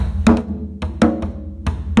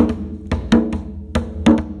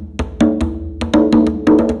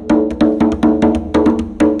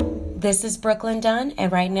This is Brooklyn Dunn,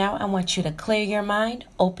 and right now I want you to clear your mind,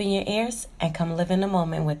 open your ears, and come live in the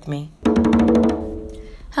moment with me.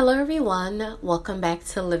 Hello everyone, welcome back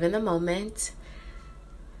to Live in the Moment.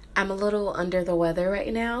 I'm a little under the weather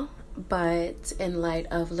right now, but in light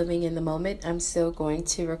of living in the moment, I'm still going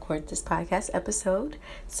to record this podcast episode,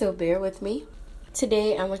 so bear with me.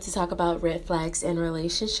 Today I want to talk about red flags in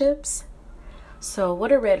relationships. So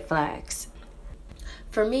what are red flags?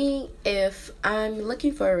 For me, if I'm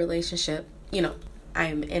looking for a relationship,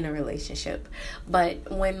 I'm in a relationship.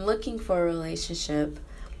 But when looking for a relationship,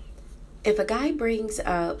 if a guy brings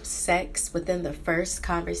up sex within the first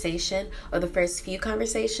conversation or the first few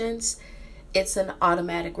conversations, it's an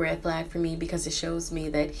automatic red flag for me because it shows me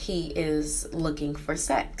that he is looking for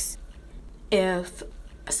sex. If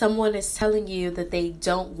someone is telling you that they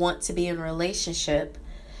don't want to be in a relationship,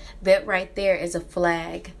 that right there is a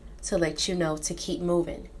flag to let you know to keep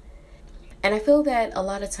moving. And I feel that a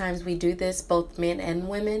lot of times we do this, both men and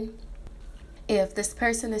women. If this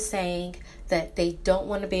person is saying that they don't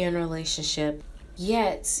want to be in a relationship,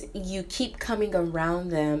 yet you keep coming around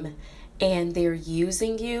them and they're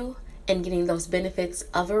using you and getting those benefits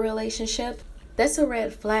of a relationship, that's a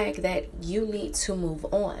red flag that you need to move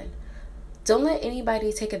on. Don't let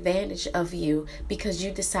anybody take advantage of you because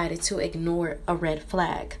you decided to ignore a red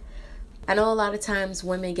flag. I know a lot of times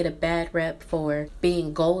women get a bad rep for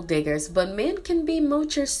being gold diggers, but men can be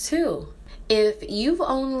moochers too. If you've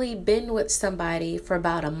only been with somebody for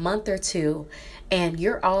about a month or two and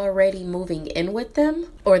you're already moving in with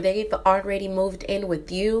them, or they've already moved in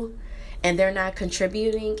with you and they're not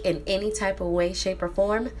contributing in any type of way, shape, or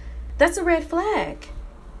form, that's a red flag.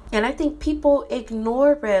 And I think people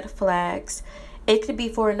ignore red flags. It could be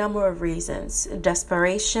for a number of reasons.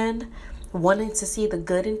 Desperation, wanting to see the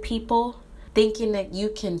good in people, thinking that you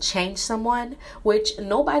can change someone, which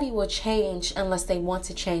nobody will change unless they want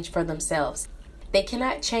to change for themselves. They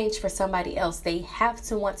cannot change for somebody else. They have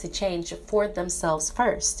to want to change for themselves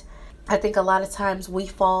first. I think a lot of times we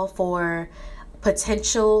fall for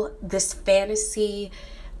potential, this fantasy,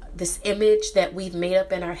 this image that we've made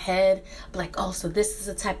up in our head, like, oh, so this is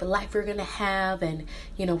the type of life we're going to have, and,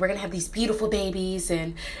 we're going to have these beautiful babies,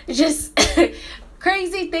 and just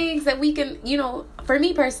crazy things that we can, for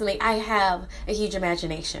me personally, I have a huge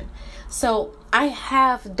imagination. So I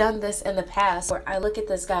have done this in the past where I look at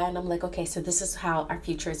this guy and I'm like, okay, so this is how our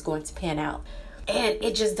future is going to pan out. And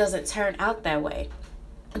it just doesn't turn out that way.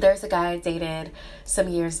 There's a guy I dated some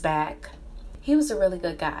years back. He was a really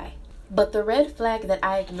good guy. But the red flag that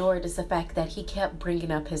I ignored is the fact that he kept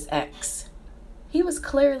bringing up his ex. He was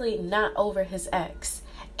clearly not over his ex.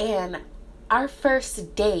 And our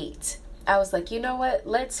first date, I was like, you know what?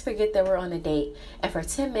 Let's forget that we're on a date. And for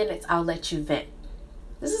 10 minutes, I'll let you vent.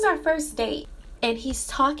 This is our first date. And he's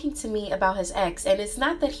talking to me about his ex. And it's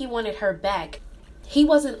not that he wanted her back. He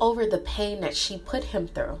wasn't over the pain that she put him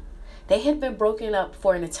through. They had been broken up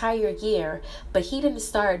for an entire year, but he didn't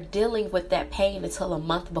start dealing with that pain until a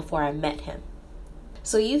month before I met him.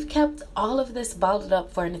 So you've kept all of this bottled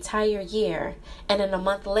up for an entire year, and then a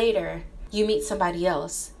month later, you meet somebody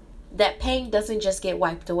else. That pain doesn't just get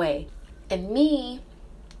wiped away. And me,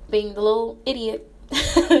 being the little idiot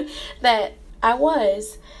that I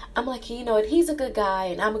was, I'm like, he's a good guy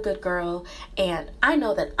and I'm a good girl. And I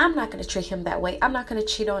know that I'm not going to treat him that way. I'm not going to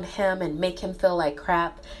cheat on him and make him feel like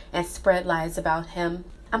crap and spread lies about him.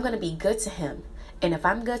 I'm going to be good to him. And if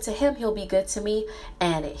I'm good to him, he'll be good to me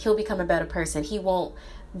and he'll become a better person. He won't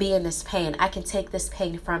be in this pain. I can take this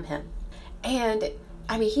pain from him. And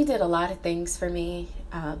he did a lot of things for me.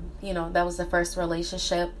 That was the first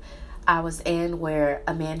relationship I was in where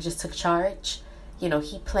a man just took charge.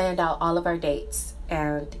 He planned out all of our dates,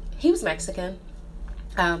 and he was Mexican.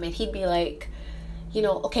 And he'd be like,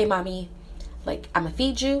 okay, mommy, like, I'm gonna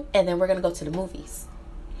feed you, and then we're gonna go to the movies.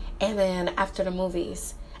 And then after the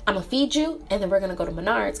movies, I'm gonna feed you, and then we're gonna go to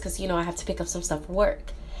Menards, because, I have to pick up some stuff for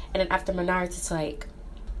work. And then after Menards, it's like,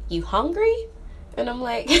 you hungry? And I'm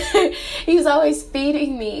like, he was always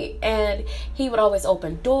feeding me, and he would always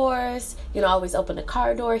open doors, always open the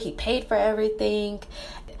car door. He paid for everything.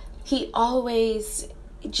 He always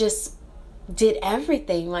just did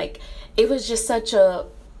everything. Like, it was just such a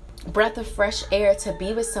breath of fresh air to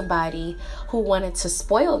be with somebody who wanted to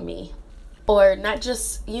spoil me, or not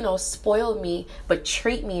just, spoil me, but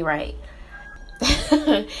treat me right.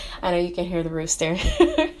 I know you can hear the rooster.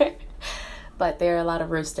 But there are a lot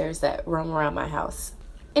of roosters that roam around my house.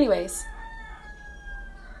 Anyways.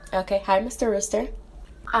 Okay, hi, Mr. Rooster.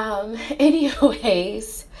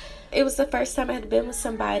 Anyways, it was the first time I had been with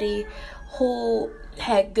somebody who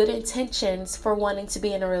had good intentions for wanting to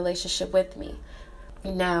be in a relationship with me.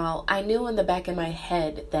 Now, I knew in the back of my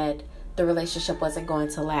head that the relationship wasn't going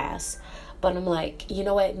to last. But I'm like, you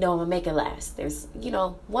know what? No, I'm going to make it last. There's,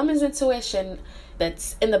 woman's intuition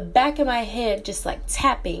that's in the back of my head just like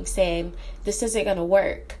tapping, saying, this isn't going to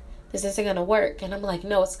work. This isn't going to work. And I'm like,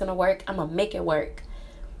 no, it's going to work. I'm going to make it work.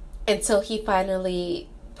 Until he finally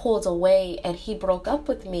pulled away and he broke up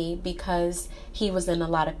with me because he was in a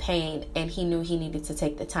lot of pain and he knew he needed to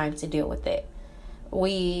take the time to deal with it.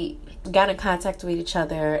 We got in contact with each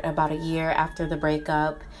other about a year after the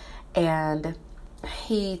breakup, and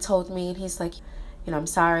he told me, he's like, I'm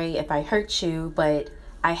sorry if I hurt you, but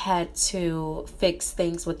I had to fix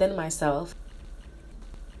things within myself.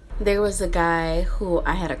 There was a guy who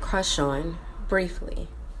I had a crush on briefly.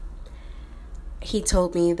 He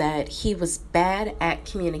told me that he was bad at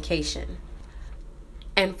communication.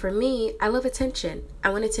 And for me, I love attention. I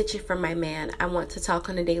want attention from my man. I want to talk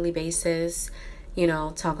on a daily basis,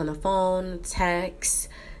 talk on the phone, text.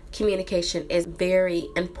 Communication is very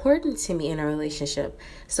important to me in a relationship.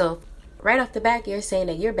 So right off the bat, you're saying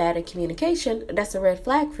that you're bad at communication. That's a red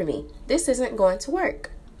flag for me. This isn't going to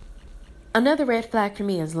work. Another red flag for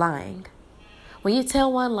me is lying. When you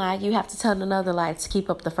tell one lie, you have to tell another lie to keep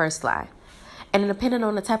up the first lie. And depending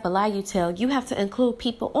on the type of lie you tell, you have to include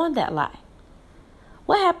people on that lie.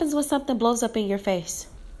 What happens when something blows up in your face?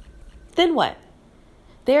 Then what?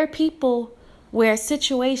 There are people where a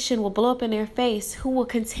situation will blow up in their face who will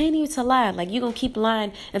continue to lie. Like, you're going to keep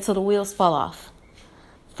lying until the wheels fall off.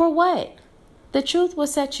 For what? The truth will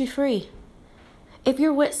set you free. If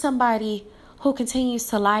you're with somebody who continues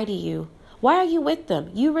to lie to you, why are you with them?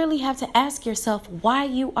 You really have to ask yourself why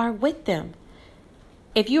you are with them.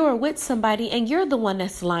 If you are with somebody and you're the one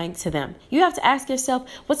that's lying to them, you have to ask yourself,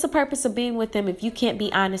 what's the purpose of being with them if you can't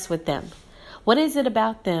be honest with them? What is it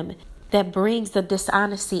about them that brings the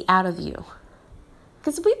dishonesty out of you?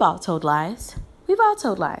 Because we've all told lies. We've all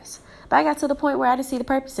told lies. But I got to the point where I didn't see the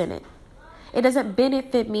purpose in it. It doesn't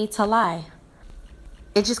benefit me to lie.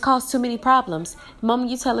 It just causes too many problems. The moment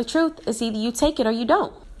you tell the truth, it's either you take it or you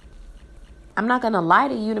don't. I'm not going to lie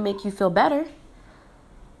to you to make you feel better,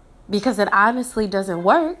 because it honestly doesn't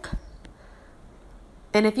work.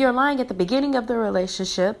 And if you're lying at the beginning of the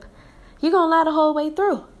relationship, you're going to lie the whole way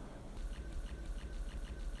through.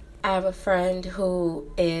 I have a friend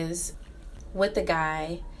who is with a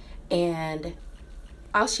guy, and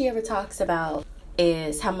all she ever talks about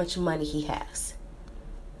is how much money he has.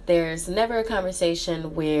 There's never a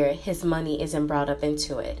conversation where his money isn't brought up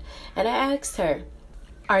into it. And I asked her,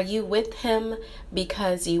 are you with him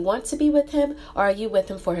because you want to be with him, or are you with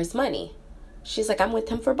him for his money? She's like, I'm with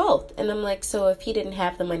him for both. And I'm like, so if he didn't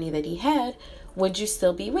have the money that he had, would you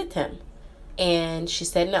still be with him? And she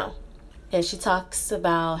said no. And she talks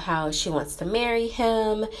about how she wants to marry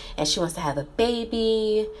him and she wants to have a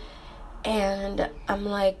baby. And I'm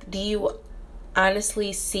like, do you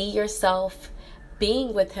honestly see yourself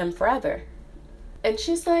being with him forever? And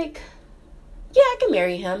she's like, yeah, I can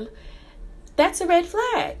marry him. That's a red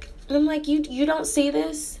flag. And I'm like, you don't see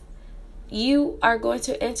this? You are going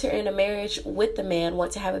to enter in a marriage with the man,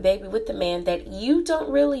 want to have a baby with the man that you don't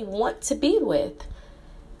really want to be with.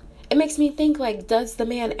 It makes me think, like, does the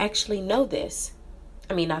man actually know this?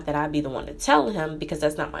 I mean, not that I'd be the one to tell him, because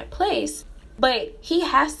that's not my place, but he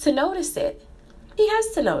has to notice it. He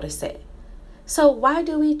has to notice it. So why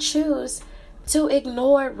do we choose to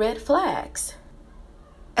ignore red flags?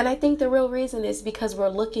 And I think the real reason is because we're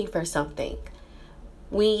looking for something.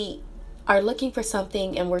 We are looking for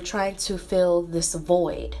something and we're trying to fill this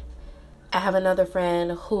void. I have another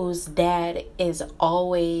friend whose dad is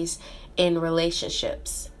always in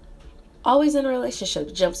relationships. Always in a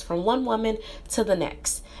relationship, jumps from one woman to the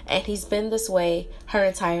next. And he's been this way her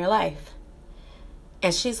entire life.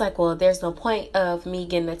 And she's like, well, there's no point of me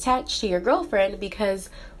getting attached to your girlfriend, because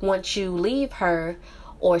once you leave her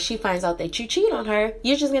or she finds out that you cheat on her,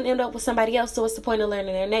 you're just going to end up with somebody else. So what's the point of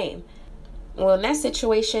learning their name? Well, in that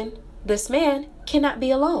situation, this man cannot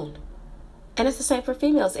be alone. And it's the same for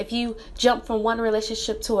females. If you jump from one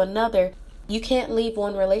relationship to another, you can't leave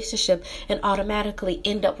one relationship and automatically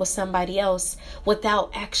end up with somebody else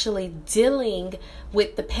without actually dealing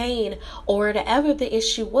with the pain or whatever the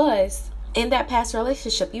issue was in that past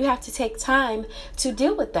relationship. You have to take time to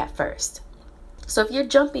deal with that first. So if you're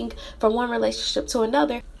jumping from one relationship to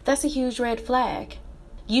another, that's a huge red flag.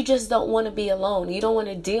 You just don't want to be alone. You don't want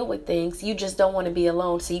to deal with things. You just don't want to be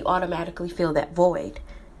alone. So you automatically feel that void.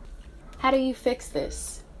 How do you fix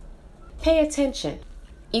this? Pay attention.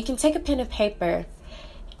 You can take a pen and paper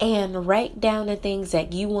and write down the things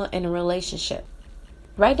that you want in a relationship.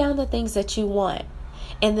 Write down the things that you want.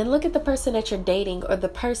 And then look at the person that you're dating or the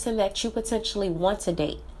person that you potentially want to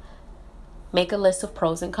date. make a list of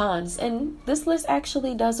pros and cons. And this list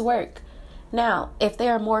actually does work. Now, if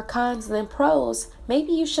there are more cons than pros,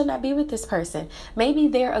 maybe you should not be with this person. Maybe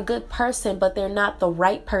they're a good person, but they're not the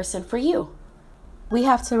right person for you. We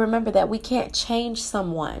have to remember that we can't change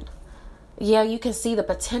someone. Yeah, you can see the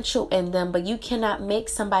potential in them, but you cannot make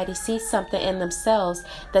somebody see something in themselves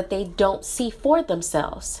that they don't see for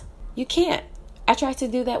themselves. You can't. I tried to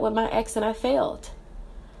do that with my ex and I failed.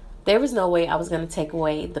 There was no way I was going to take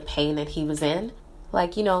away the pain that he was in.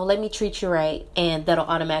 Like, let me treat you right and that'll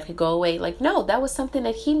automatically go away. Like, no, that was something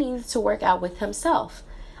that he needed to work out with himself.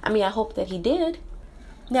 I mean, I hope that he did.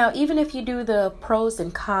 Now, even if you do the pros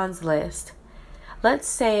and cons list, let's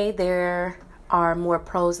say there are more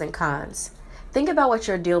pros than cons. Think about what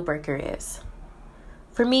your deal breaker is.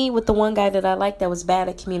 For me, with the one guy that I liked that was bad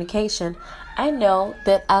at communication, I know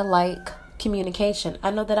that I like communication.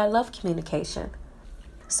 I know that I love communication.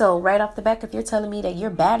 So right off the back, if you're telling me that you're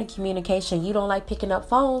bad at communication, you don't like picking up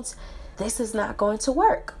phones, this is not going to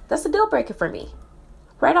work. That's a deal breaker for me.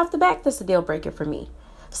 Right off the back, that's a deal breaker for me.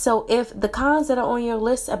 So if the cons that are on your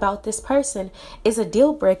list about this person is a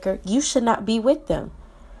deal breaker, you should not be with them.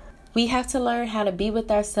 We have to learn how to be with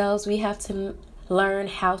ourselves. We have to learn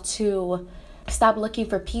how to stop looking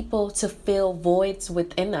for people to fill voids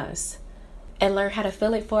within us and learn how to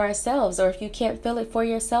fill it for ourselves. Or if you can't fill it for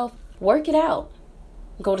yourself, work it out.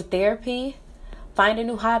 Go to therapy, find a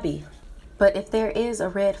new hobby. But if there is a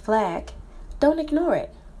red flag, don't ignore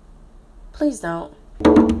it. Please don't.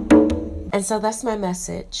 And so that's my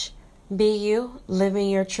message. Be you, live in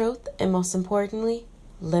your truth, and most importantly,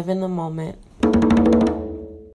 live in the moment.